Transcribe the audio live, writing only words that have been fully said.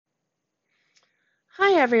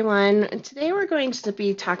Hi everyone. Today we're going to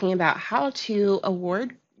be talking about how to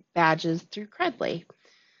award badges through Credly.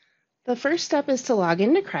 The first step is to log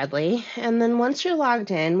into Credly, and then once you're logged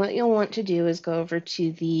in, what you'll want to do is go over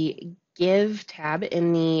to the Give tab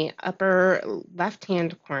in the upper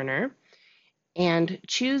left-hand corner and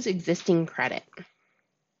choose Existing Credit.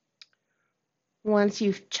 Once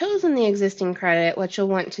you've chosen the existing credit, what you'll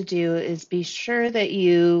want to do is be sure that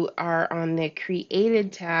you are on the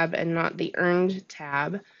Created tab and not the Earned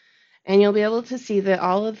tab. And you'll be able to see that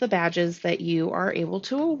all of the badges that you are able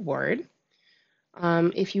to award.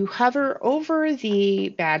 If you hover over the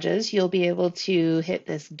badges, you'll be able to hit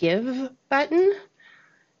this Give button.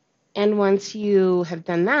 And once you have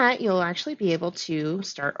done that, you'll actually be able to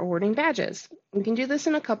start awarding badges. You can do this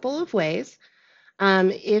in a couple of ways.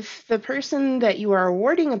 If the person that you are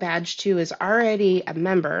awarding a badge to is already a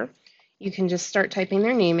member, you can just start typing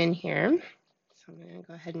their name in here. So I'm going to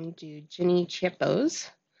go ahead and do Jenny Chippos.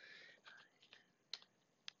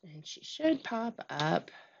 And she should pop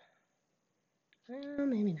up. Well,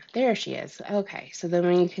 maybe not. There she is. Okay, so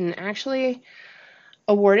then you can actually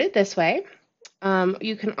award it this way.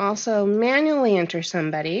 You can also manually enter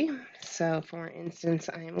somebody. So for instance,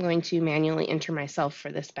 I am going to manually enter myself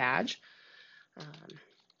for this badge.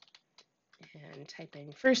 And type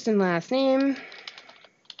in first and last name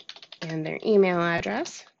and their email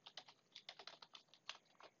address.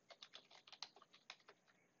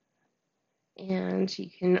 And you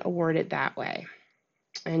can award it that way.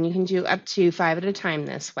 And you can do up to 5 at a time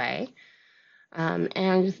this way.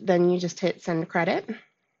 And then you just hit send credit.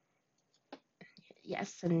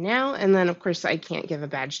 Yes, and now, and then of course I can't give a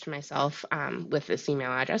badge to myself with this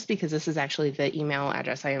email address because this is actually the email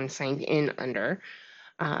address I am signed in under.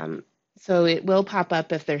 So it will pop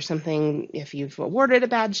up if there's something, if you've awarded a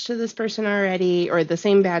badge to this person already, or the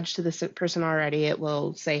same badge to this person already, it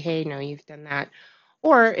will say, hey, no, you've done that.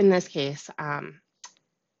 Or in this case,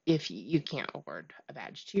 if you can't award a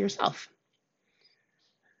badge to yourself.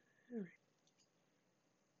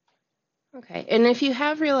 Okay, and if you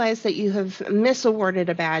have realized that you have misawarded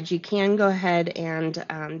a badge, you can go ahead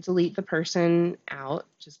and delete the person out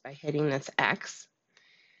just by hitting this X.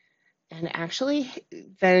 And actually,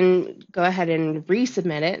 then go ahead and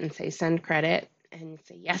resubmit it and say send credit and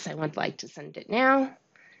say, yes, I would like to send it now.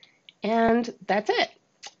 And that's it.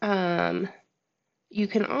 You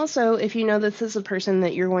can also, if you know this is a person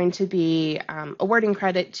that you're going to be awarding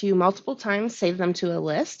credit to multiple times, save them to a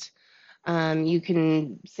list. You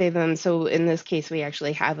can save them. So in this case, we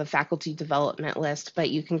actually have a faculty development list, but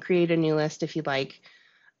you can create a new list if you'd like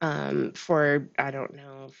for, I don't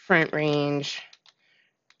know, front range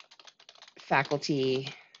faculty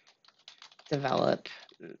development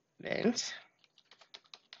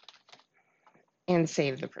and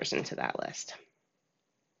save the person to that list.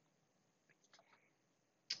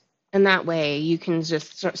 And that way you can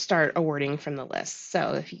just start awarding from the list.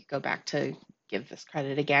 So if you go back to give this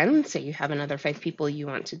credit again, say you have another 5 people you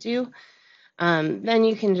want to do, then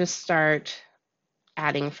you can just start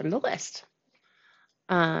adding from the list.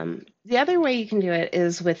 The other way you can do it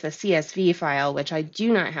is with a CSV file, which I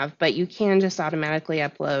do not have, but you can just automatically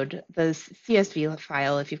upload the CSV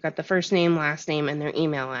file if you've got the first name, last name, and their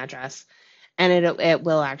email address. And it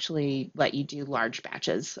will actually let you do large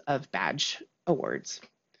batches of badge awards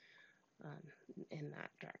in that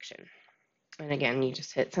direction. And again, you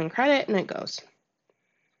just hit send credit and it goes.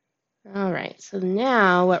 All right, so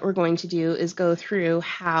now what we're going to do is go through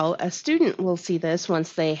how a student will see this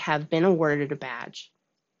once they have been awarded a badge.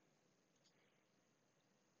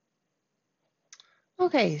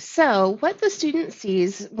 Okay, so what the student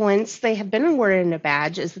sees once they have been awarded a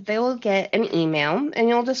badge is that they will get an email, and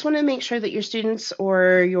you'll just want to make sure that your students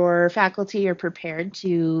or your faculty are prepared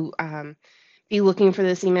to be looking for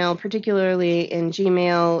this email, particularly in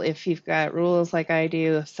Gmail. If you've got rules like I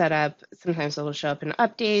do set up, sometimes it will show up in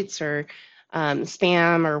updates or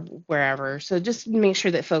spam or wherever. So just make sure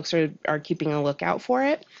that folks are keeping a lookout for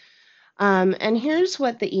it. And here's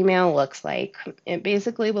what the email looks like. It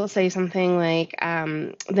basically will say something like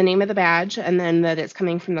the name of the badge and then that it's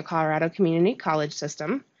coming from the Colorado Community College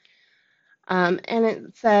System. And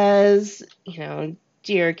it says, you know,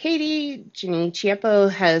 Dear Katie, Jenny Chiappo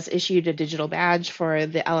has issued a digital badge for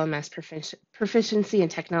the LMS Proficiency and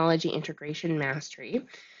Technology Integration Mastery.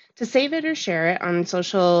 To save it or share it on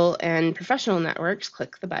social and professional networks,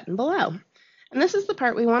 click the button below. And this is the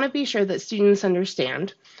part we want to be sure that students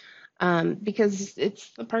understand. Because it's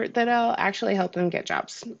the part that'll actually help them get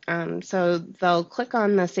jobs. So they'll click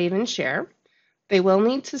on the save and share. They will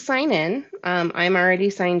need to sign in. I'm already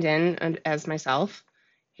signed in as myself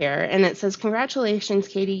here, and it says, congratulations,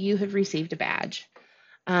 Katie, you have received a badge.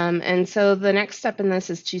 And so the next step in this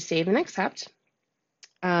is to save and accept.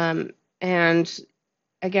 And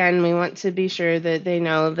again, we want to be sure that they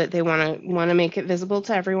know that they want to make it visible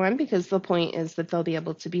to everyone, because the point is that they'll be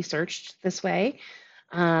able to be searched this way.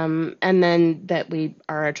 And then that we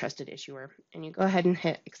are a trusted issuer. And you go ahead and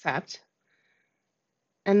hit accept.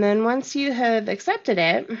 And then once you have accepted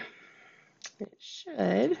it, it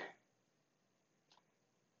should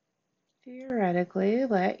theoretically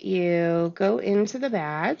let you go into the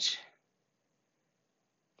badge.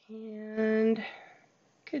 And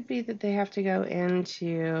could be that they have to go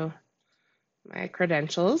into my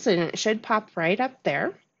credentials, and it should pop right up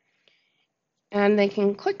there. And they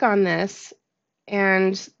can click on this,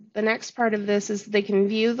 and the next part of this is they can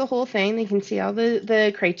view the whole thing. They can see all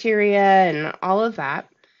the criteria and all of that,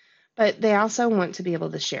 but they also want to be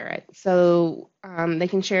able to share it. So they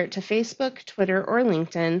can share it to Facebook, Twitter, or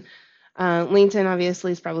LinkedIn. LinkedIn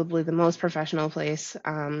obviously is probably the most professional place,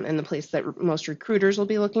 and the place that most recruiters will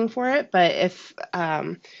be looking for it. But if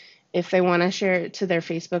they want to share it to their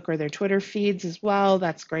Facebook or their Twitter feeds as well,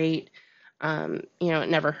 that's great. It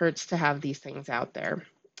never hurts to have these things out there.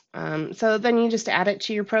 So then you just add it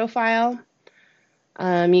to your profile.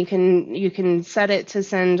 You can set it to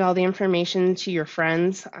send all the information to your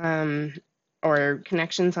friends, or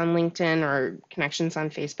connections on LinkedIn or connections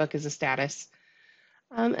on Facebook as a status.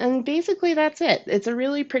 And basically that's it. It's a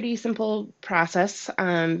really pretty simple process.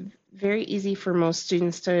 Very easy for most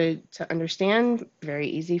students to understand, very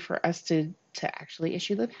easy for us to actually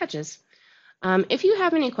issue the badges. If you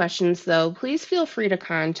have any questions, though, please feel free to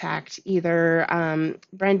contact either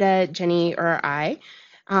Brenda, Jenny, or I.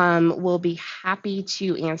 We'll be happy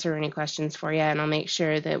to answer any questions for you, and I'll make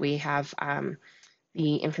sure that we have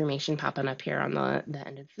the information popping up here on the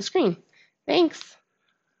end of the screen. Thanks.